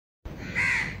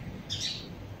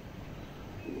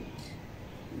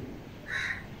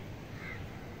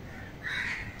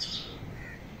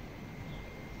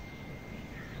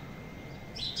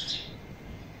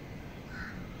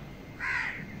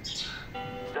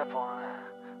Step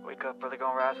 1, wake up early,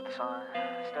 gonna rise with the sun.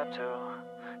 Step 2,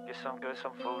 get some good,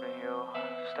 some food in you.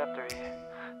 Step 3,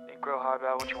 think real hard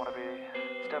about what you wanna be.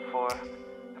 Step 4,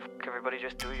 everybody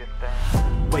just do your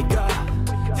thing. Wake up,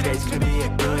 today's gonna be a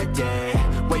good day.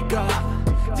 Wake up,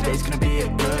 today's gonna be a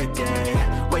good day.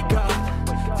 Wake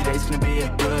up, today's gonna be a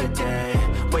good day.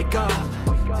 Wake up,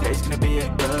 today's gonna be a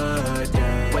good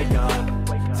day. Wake up,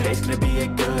 today's gonna be a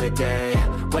good day.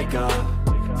 Wake up,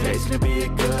 today's gonna be a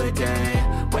good day.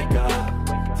 Wake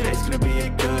up, today's gonna be a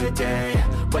good day.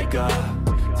 Wake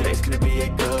up, today's gonna be a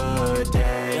good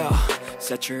day. Yo,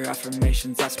 set your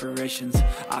affirmations, aspirations.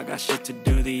 I got shit to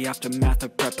do, the aftermath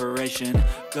of preparation.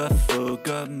 Good food,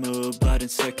 good mood, blood in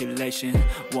circulation.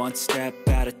 One step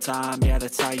at a time, yeah,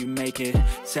 that's how you make it.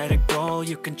 Set a goal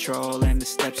you control and the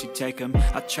steps you take them.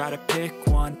 I try to pick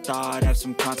one thought, have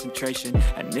some concentration.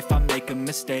 And if I make a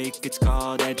mistake, it's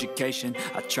called education.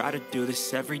 I try to do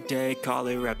this every day, call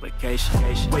it replication.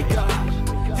 Wake up,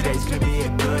 today's gonna be a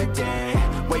good day.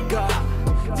 Wake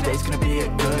up, today's gonna be a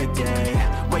good day.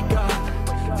 Wake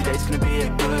up, today's gonna be a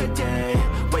good day.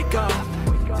 Wake up,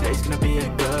 today's gonna be a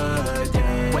good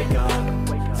day. Wake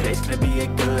up, today's gonna be a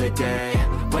good day.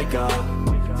 Wake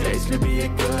up, today's gonna be a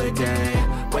good day.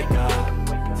 Wake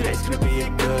up, today's gonna be a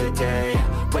good day.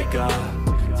 Wake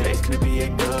up, today's gonna be a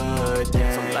good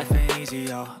day. So life ain't easy,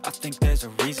 yo, I think there's a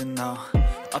reason though.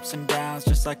 Ups and downs,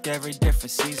 just like every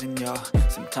different season, yo.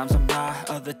 Sometimes I'm high,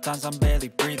 other times I'm barely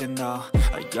breathing, though.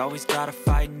 I always gotta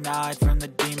fight and hide from the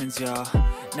demons, yo.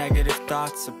 Negative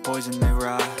thoughts are poison, they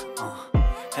rot.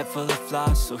 Head full of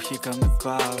flies, so here come the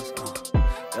clouds.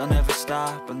 They'll never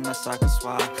stop unless I can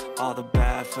swap all the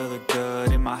bad for the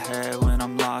good in my head when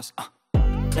I'm lost.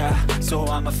 Yeah, so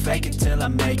I'ma fake it till I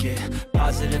make it.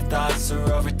 Positive thoughts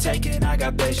are overtaken, I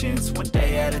got patience. One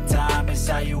day at a time is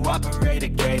how you operate a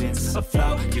cadence. A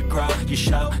flow, you grow, you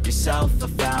show yourself a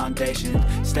foundation.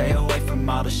 Stay away from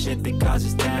all the shit that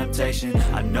causes temptation.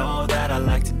 I know that I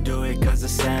like to do it cause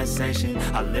it's sensation.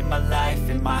 I live my life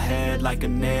in my head like a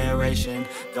narration.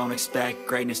 Don't expect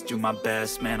greatness, do my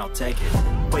best, man, I'll take it.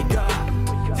 Wake up,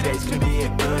 today's gonna be a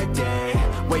good day.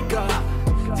 Wake up,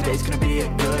 today's gonna be a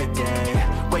good day.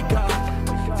 Wake up,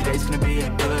 today's gonna be a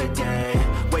good day.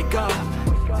 Wake up,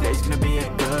 today's gonna be a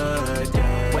good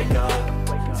day. Wake up,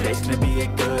 today's gonna be a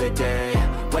good day.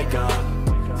 Wake up,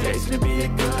 today's gonna be a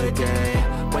good day.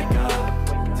 Wake up,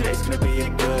 today's gonna be a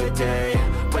good day.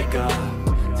 Wake up,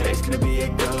 today's gonna be a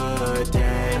good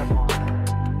day.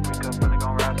 Wake up early,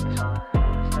 gonna rise with the sun.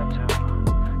 Step 2,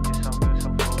 get some good,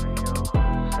 some food in you.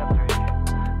 Step 3,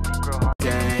 think real hard.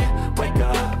 Wake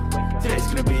up, today's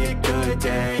gonna be a good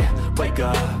day. Wake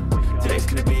up, today's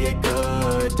gonna be a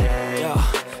good day. Yo,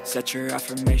 set your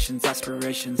affirmations,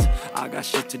 aspirations. I got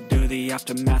shit to do, the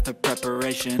aftermath of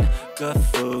preparation. Good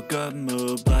food, good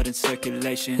mood, blood in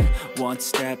circulation. One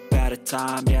step at a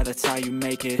time, yeah, that's how you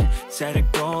make it. Set a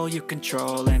goal you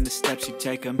control and the steps you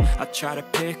take them. I try to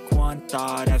pick one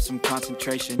thought, have some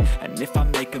concentration. And if I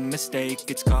make a mistake,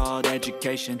 it's called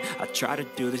education. I try to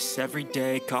do this every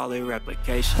day, call it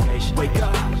replication. Wake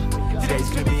up, today's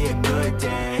gonna be a good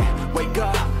day. Wake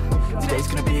up, today's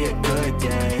gonna be a good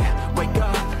day. Wake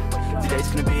up, today's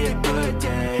gonna be a good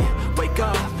day. Wake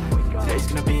up, today's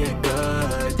gonna be a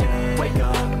good day. Wake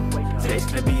up, today's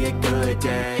gonna be a good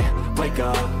day. Wake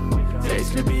up, today's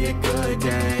gonna be a good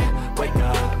day. Wake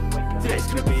up, today's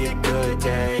gonna be a good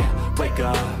day. Wake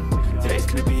up, today's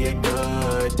gonna be a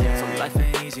good day. So life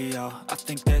ain't easy, yo, I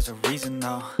think there's a reason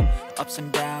though. Ups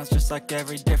and downs, just like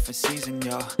every different season,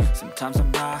 yo. Sometimes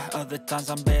I'm high, other times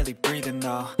I'm barely breathing,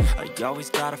 though. I always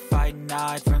gotta fight and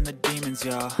hide from the demons,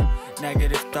 yo.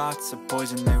 Negative thoughts are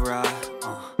poison, they rot.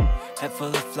 Head full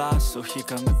of flies, so here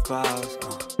come the clouds.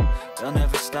 They'll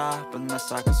never stop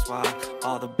unless I can swap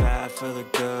all the bad for the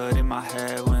good in my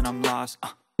head when I'm lost.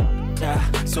 Yeah,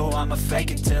 so I'ma fake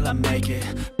it till I make it.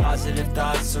 Positive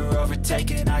thoughts are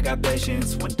overtaken, I got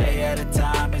patience. One day at a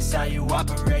time is how you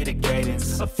operate a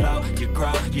cadence. A flow, you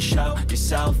grow, you show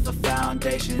yourself a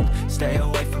foundation. Stay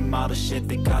away from all the shit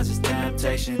that causes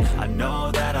temptation. I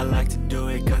know that I like to do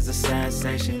it cause it's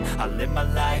sensation. I live my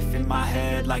life in my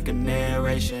head like a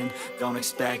narration. Don't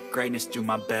expect greatness, do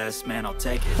my best, man, I'll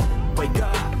take it. Wake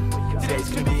up, today's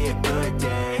gonna be a good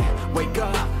day. Wake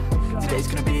up, today's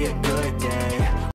gonna be a good day.